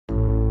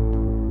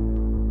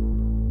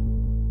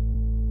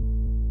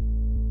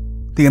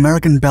The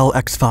American Bell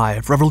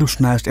X-5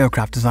 revolutionized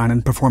aircraft design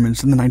and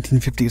performance in the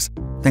 1950s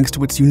thanks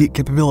to its unique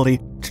capability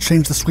to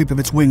change the sweep of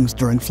its wings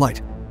during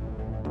flight.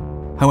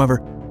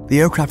 However, the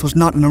aircraft was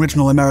not an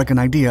original American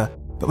idea,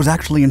 but was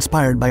actually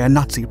inspired by a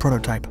Nazi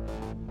prototype.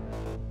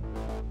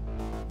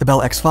 The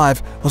Bell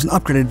X-5 was an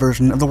upgraded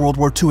version of the World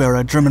War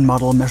II-era German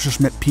model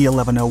Messerschmitt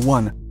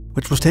P.1101,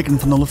 which was taken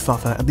from the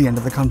Luftwaffe at the end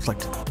of the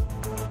conflict.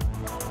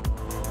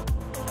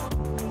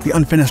 The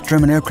unfinished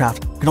German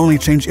aircraft could only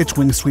change its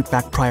wing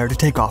sweepback prior to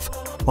takeoff,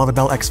 while the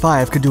Bell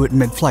X-5 could do it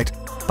mid-flight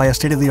by a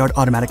state-of-the-art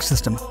automatic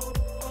system.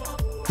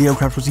 The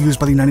aircraft was used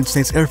by the United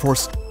States Air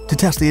Force to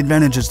test the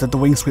advantages that the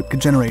wing sweep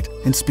could generate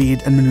in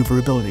speed and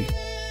maneuverability.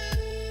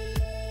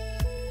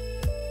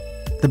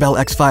 The Bell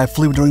X-5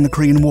 flew during the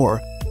Korean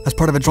War as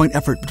part of a joint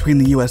effort between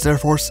the U.S. Air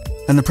Force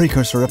and the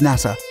precursor of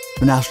NASA,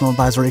 the National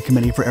Advisory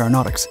Committee for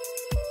Aeronautics.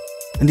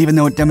 And even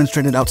though it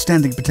demonstrated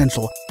outstanding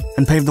potential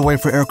and paved the way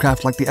for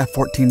aircraft like the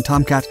F14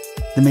 Tomcat,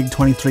 the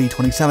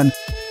MiG-23-27,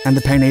 and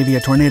the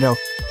Panavia Tornado,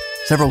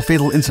 several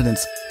fatal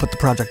incidents put the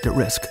project at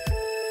risk.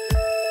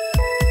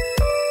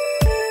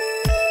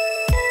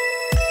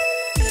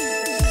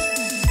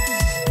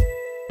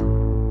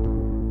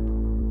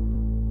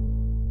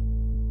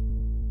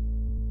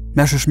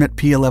 Messerschmitt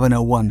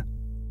P.1101.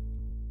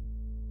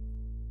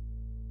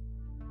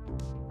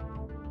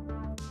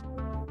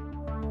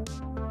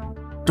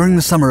 During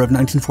the summer of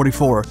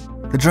 1944,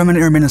 the German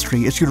Air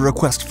Ministry issued a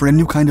request for a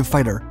new kind of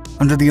fighter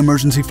under the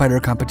emergency fighter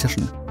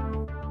competition.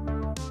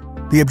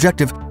 The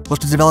objective was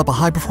to develop a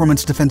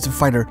high-performance defensive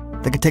fighter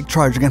that could take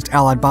charge against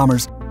Allied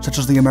bombers such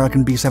as the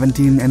American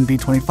B-17 and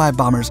B-25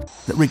 bombers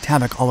that wreaked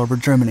havoc all over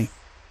Germany.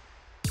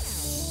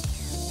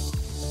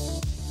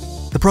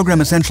 The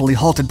program essentially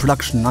halted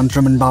production on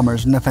German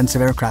bombers and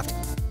offensive aircraft.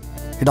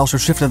 It also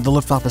shifted the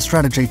Luftwaffe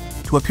strategy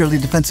to a purely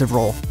defensive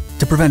role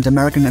to prevent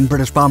American and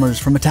British bombers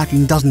from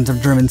attacking dozens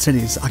of German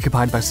cities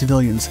occupied by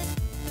civilians.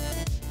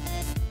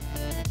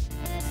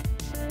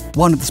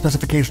 One of the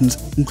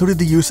specifications included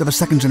the use of a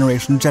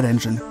second-generation jet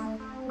engine.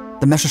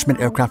 The Messerschmitt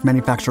aircraft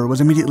manufacturer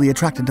was immediately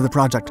attracted to the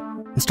project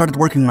and started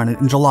working on it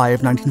in July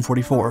of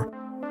 1944.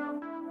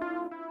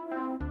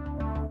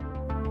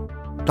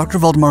 Dr.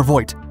 Waldemar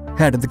Voigt,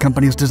 head of the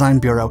company's design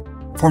bureau,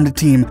 formed a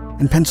team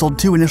and penciled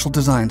two initial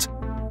designs.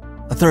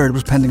 A third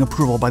was pending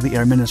approval by the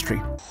Air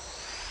Ministry.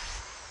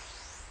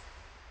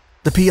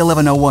 The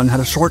P.1101 had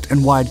a short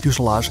and wide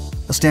fuselage,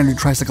 a standard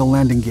tricycle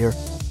landing gear,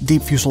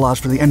 deep fuselage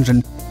for the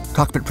engine,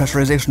 cockpit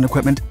pressurization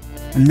equipment,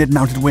 and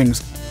mid-mounted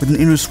wings with an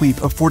inner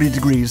sweep of 40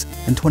 degrees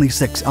and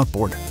 26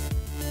 outboard.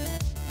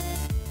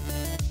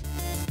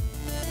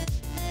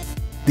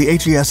 The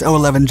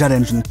HES-011 jet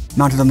engine,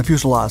 mounted on the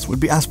fuselage, would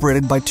be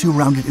aspirated by two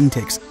rounded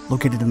intakes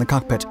located in the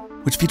cockpit,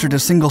 which featured a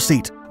single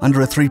seat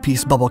under a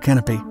three-piece bubble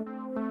canopy.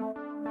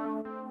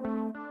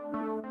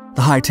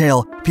 The high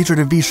tail featured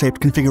a V-shaped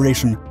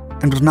configuration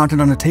and was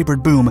mounted on a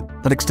tapered boom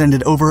that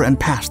extended over and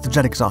past the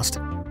jet exhaust.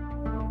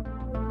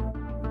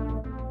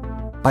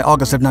 By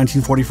August of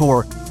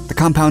 1944, the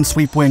compound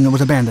sweep wing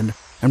was abandoned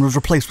and was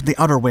replaced with the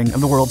outer wing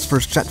of the world's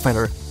first jet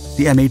fighter,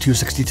 the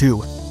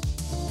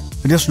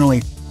Ma-262.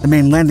 Additionally, the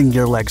main landing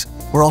gear legs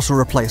were also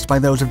replaced by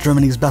those of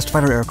Germany's best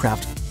fighter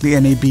aircraft, the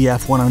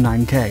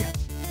Ma-Bf-109K.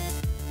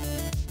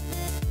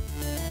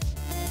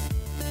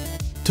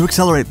 To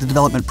accelerate the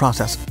development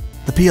process,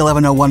 the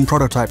P.1101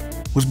 prototype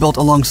was built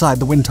alongside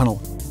the wind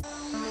tunnel.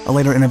 A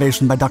later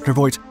innovation by Dr.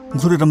 Voigt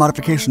included a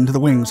modification to the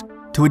wings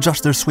to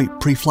adjust their sweep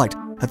pre-flight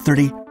at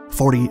 30,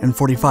 40, and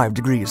 45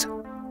 degrees.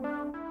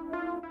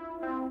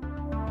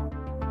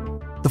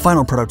 The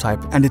final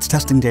prototype and its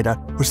testing data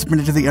were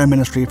submitted to the Air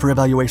Ministry for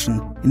evaluation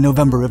in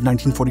November of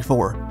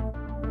 1944.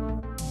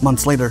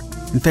 Months later,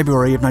 in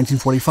February of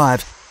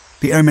 1945,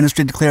 the Air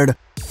Ministry declared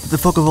that the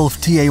Focke-Wulf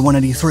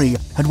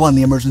TA-183 had won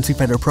the emergency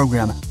fighter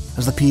program,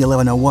 as the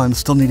P.1101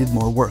 still needed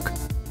more work.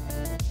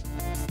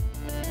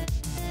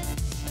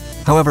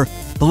 However,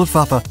 the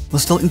Luftwaffe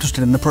was still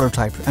interested in the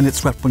prototype and its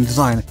swept-wing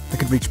design that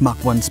could reach Mach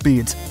 1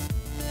 speeds.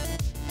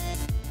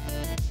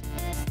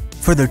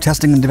 Further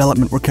testing and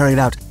development were carried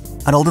out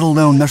at a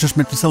little-known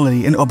Messerschmitt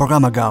facility in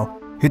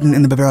Oberammergau, hidden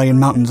in the Bavarian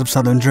mountains of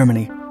southern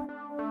Germany.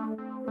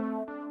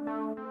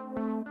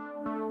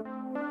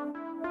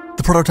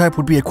 The prototype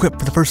would be equipped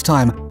for the first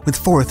time with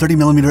four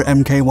 30mm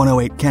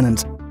Mk108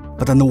 cannons,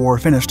 but then the war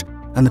finished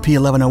and the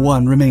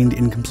P.1101 remained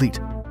incomplete.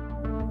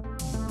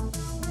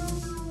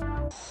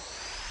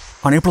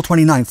 On April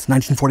 29,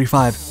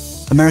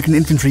 1945, American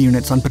infantry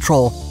units on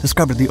patrol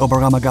discovered the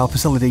Oberammergau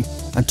facility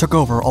and took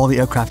over all the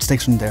aircraft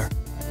stationed there.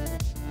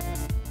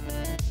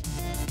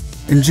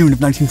 In June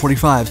of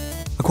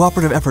 1945, a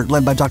cooperative effort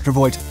led by Dr.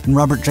 Voigt and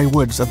Robert J.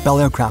 Woods of Bell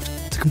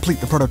Aircraft to complete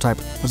the prototype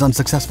was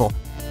unsuccessful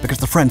because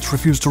the French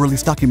refused to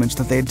release documents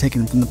that they had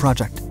taken from the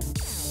project.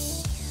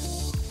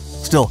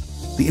 Still,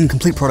 the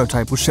incomplete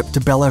prototype was shipped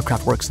to Bell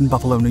Aircraft Works in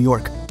Buffalo, New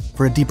York,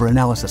 for a deeper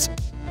analysis.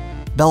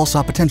 Bell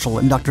saw potential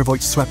in Dr.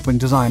 Voigt's swept-wing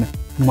design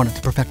and wanted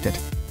to perfect it.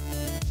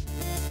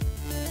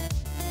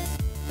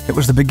 It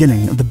was the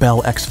beginning of the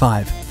Bell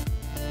X-5.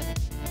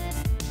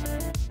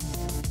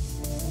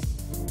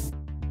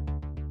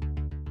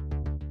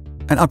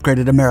 an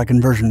upgraded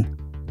American version.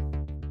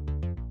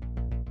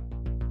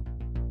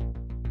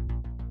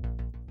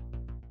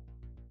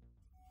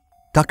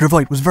 Dr.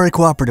 Voigt was very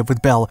cooperative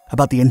with Bell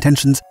about the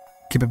intentions,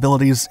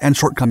 capabilities, and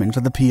shortcomings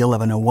of the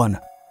P.1101.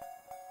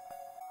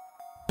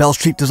 Bell's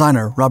chief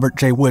designer, Robert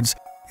J. Woods,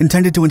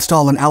 intended to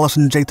install an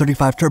Allison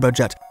J-35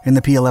 turbojet in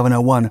the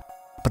P.1101,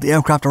 but the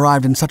aircraft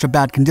arrived in such a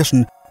bad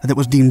condition that it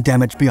was deemed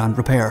damaged beyond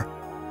repair.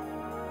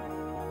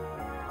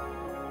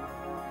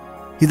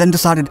 He then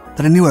decided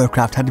that a new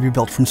aircraft had to be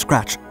built from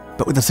scratch,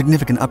 but with a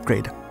significant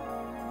upgrade.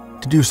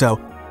 To do so,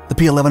 the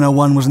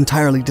P.1101 was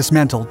entirely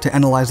dismantled to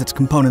analyze its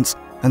components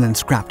and then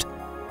scrapped.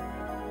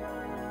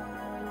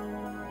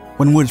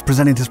 When Woods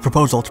presented his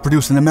proposal to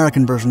produce an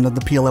American version of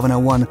the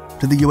P.1101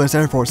 to the U.S.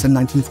 Air Force in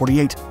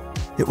 1948,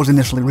 it was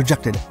initially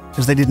rejected,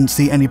 as they didn't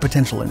see any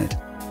potential in it.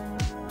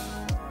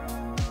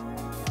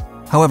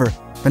 However,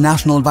 the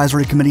National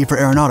Advisory Committee for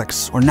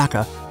Aeronautics, or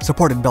NACA,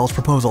 supported Bell's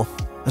proposal,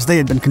 as they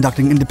had been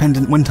conducting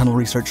independent wind tunnel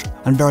research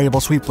on variable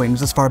sweep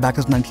wings as far back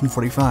as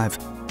 1945.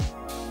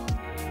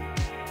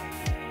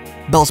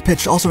 Bell's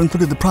pitch also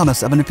included the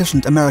promise of an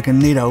efficient American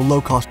NATO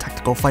low-cost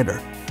tactical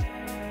fighter.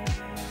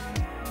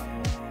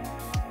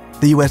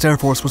 The U.S. Air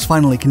Force was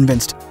finally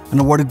convinced and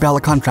awarded Bell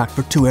a contract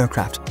for 2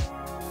 aircraft.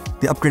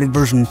 The upgraded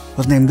version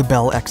was named the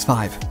Bell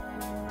X-5.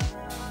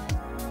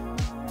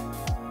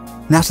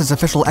 NASA's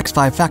official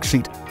X-5 fact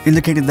sheet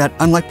indicated that,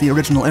 unlike the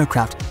original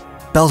aircraft,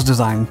 Bell's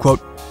design,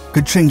 quote,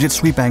 could change its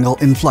sweep angle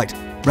in flight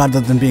rather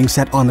than being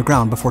set on the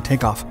ground before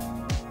takeoff.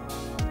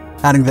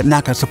 Adding that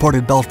NACA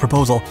supported Bell's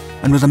proposal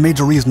and was a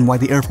major reason why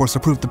the Air Force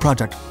approved the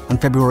project on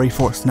February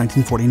 4,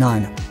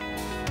 1949.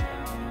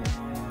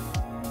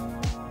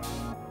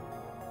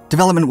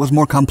 Development was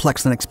more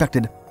complex than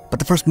expected, but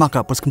the first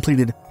mock-up was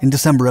completed in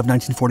December of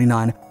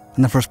 1949,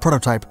 and the first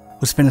prototype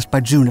was finished by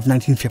June of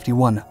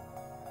 1951.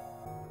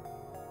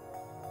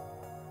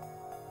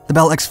 The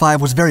Bell X-5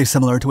 was very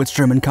similar to its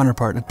German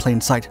counterpart at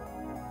plain sight.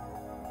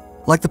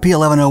 Like the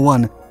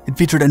P.1101, it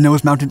featured a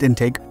nose-mounted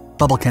intake,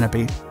 bubble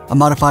canopy, a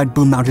modified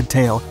boom-mounted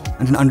tail,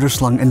 and an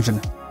underslung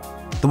engine.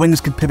 The wings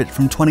could pivot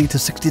from 20 to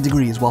 60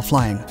 degrees while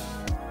flying.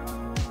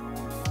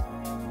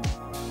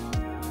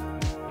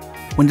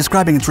 When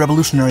describing its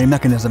revolutionary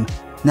mechanism,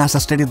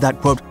 NASA stated that,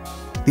 quote,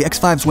 the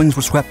X-5's wings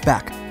were swept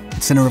back,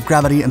 its center of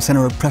gravity and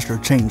center of pressure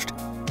changed.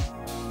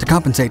 To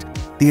compensate,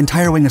 the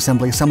entire wing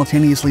assembly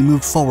simultaneously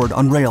moved forward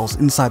on rails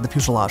inside the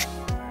fuselage.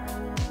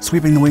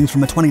 Sweeping the wings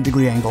from a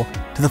 20-degree angle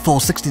to the full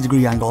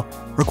 60-degree angle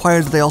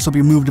required that they also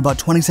be moved about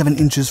 27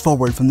 inches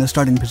forward from their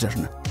starting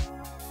position.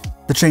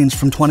 The change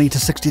from 20 to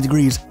 60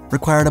 degrees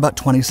required about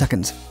 20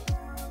 seconds.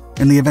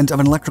 In the event of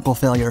an electrical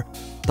failure,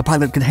 the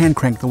pilot could hand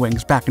crank the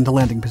wings back into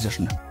landing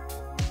position.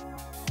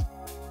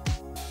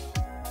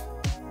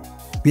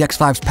 The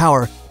X-5's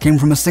power came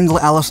from a single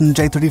Allison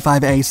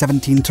J-35A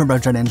 17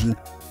 turbojet engine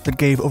that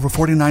gave over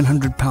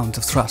 4,900 pounds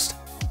of thrust.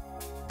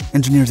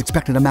 Engineers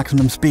expected a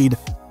maximum speed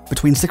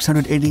between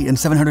 680 and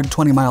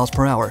 720 miles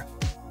per hour.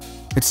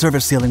 Its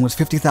service ceiling was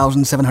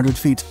 50,700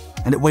 feet,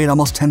 and it weighed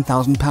almost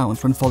 10,000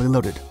 pounds when fully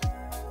loaded.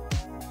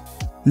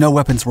 No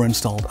weapons were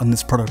installed on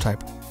this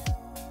prototype.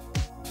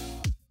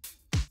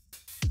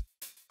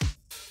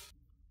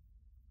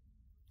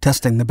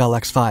 Testing the Bell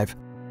X-5.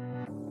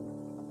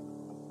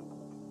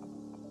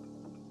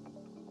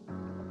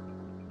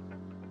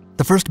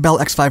 The first Bell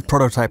X-5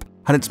 prototype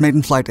had its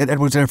maiden flight at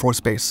Edwards Air Force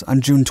Base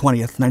on June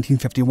 20th,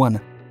 1951.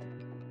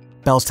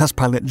 Bell's test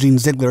pilot, Gene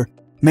Ziegler,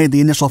 made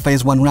the initial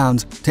Phase 1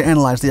 rounds to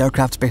analyze the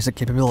aircraft's basic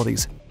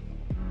capabilities.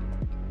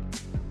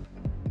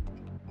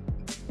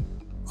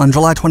 On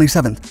July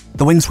 27th,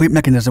 the wing sweep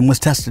mechanism was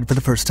tested for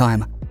the first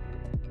time.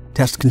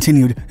 Tests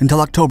continued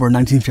until October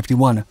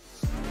 1951.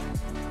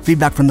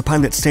 Feedback from the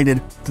pilot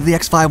stated that the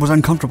X-5 was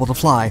uncomfortable to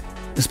fly,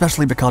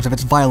 especially because of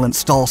its violent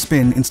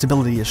stall-spin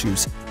instability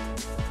issues.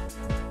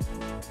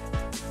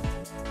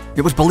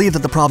 It was believed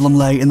that the problem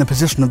lay in the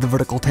position of the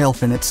vertical tail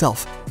fin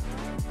itself.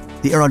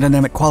 The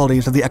aerodynamic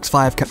qualities of the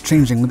X-5 kept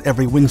changing with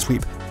every wing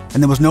sweep,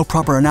 and there was no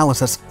proper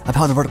analysis of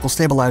how the vertical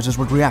stabilizers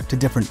would react to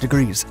different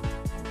degrees.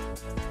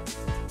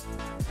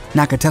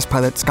 NACA test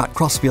pilot Scott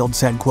Crossfield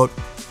said, quote,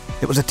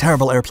 "It was a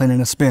terrible airplane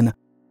in a spin.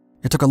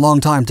 It took a long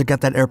time to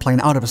get that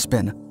airplane out of a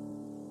spin."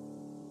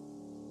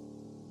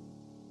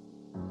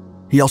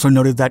 He also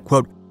noted that,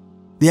 quote,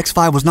 "The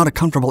X-5 was not a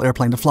comfortable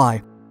airplane to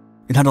fly.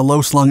 It had a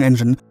low-slung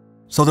engine,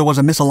 so there was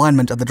a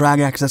misalignment of the drag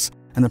axis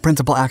and the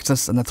principal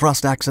axis and the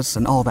thrust axis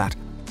and all that.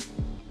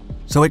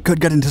 So it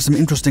could get into some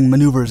interesting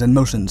maneuvers and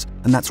motions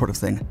and that sort of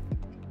thing."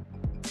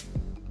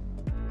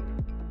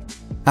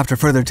 After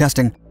further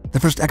testing, the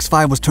first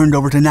X-5 was turned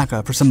over to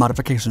NACA for some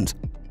modifications.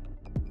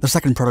 The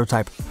second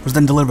prototype was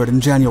then delivered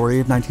in January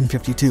of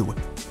 1952.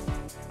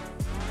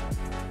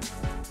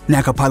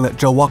 NACA pilot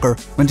Joe Walker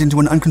went into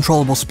an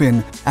uncontrollable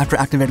spin after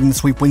activating the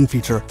sweep wing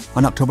feature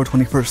on October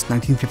 21st,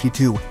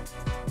 1952.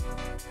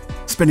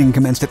 Spinning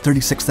commenced at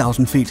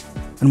 36,000 feet,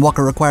 and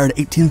Walker required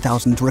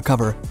 18,000 to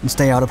recover and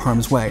stay out of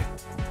harm's way.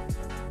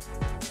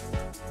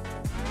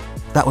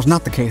 That was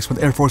not the case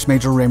with Air Force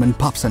Major Raymond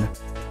Popson.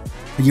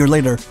 A year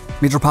later,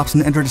 Major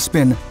Popson entered a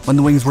spin when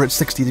the wings were at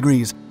 60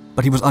 degrees,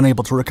 but he was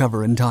unable to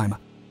recover in time.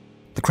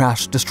 The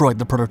crash destroyed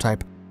the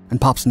prototype, and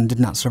Popson did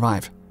not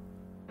survive.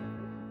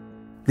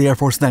 The Air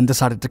Force then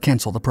decided to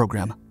cancel the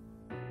program.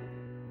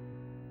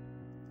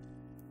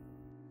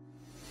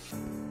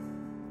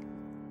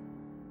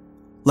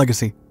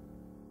 Legacy.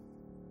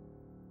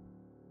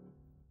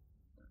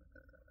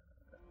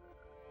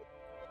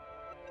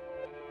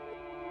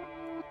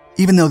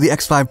 Even though the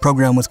X-5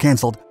 program was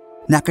cancelled,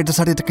 NACA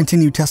decided to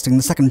continue testing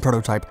the second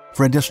prototype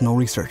for additional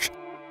research.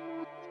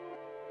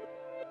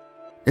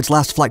 Its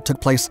last flight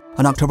took place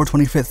on October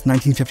 25,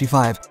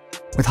 1955,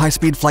 with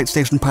high-speed flight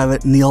station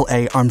pilot Neil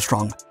A.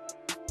 Armstrong.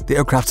 The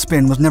aircraft's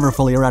spin was never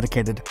fully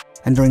eradicated,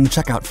 and during the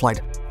checkout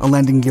flight, a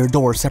landing gear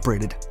door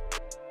separated.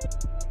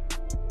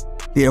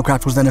 The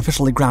aircraft was then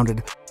officially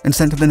grounded and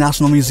sent to the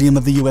National Museum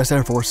of the U.S.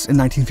 Air Force in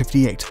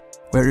 1958,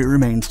 where it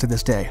remains to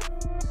this day.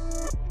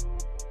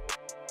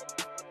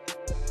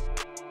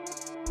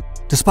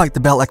 Despite the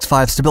Bell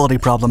X-5 stability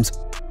problems,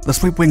 the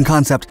sweep wing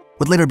concept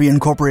would later be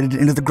incorporated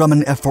into the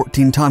Grumman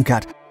F14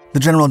 Tomcat, the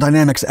General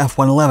Dynamics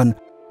F-111,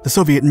 the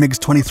Soviet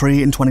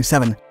MiGs-23 and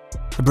 27,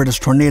 the British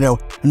Tornado,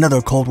 and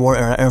other Cold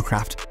War-era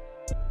aircraft.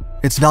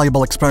 Its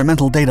valuable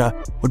experimental data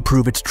would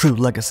prove its true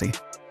legacy.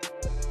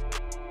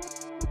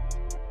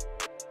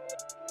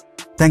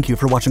 Thank you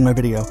for watching my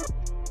video.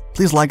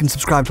 Please like and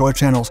subscribe to our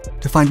channels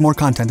to find more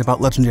content about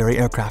legendary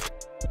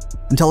aircraft.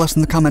 And tell us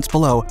in the comments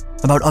below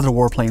about other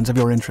warplanes of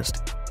your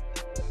interest.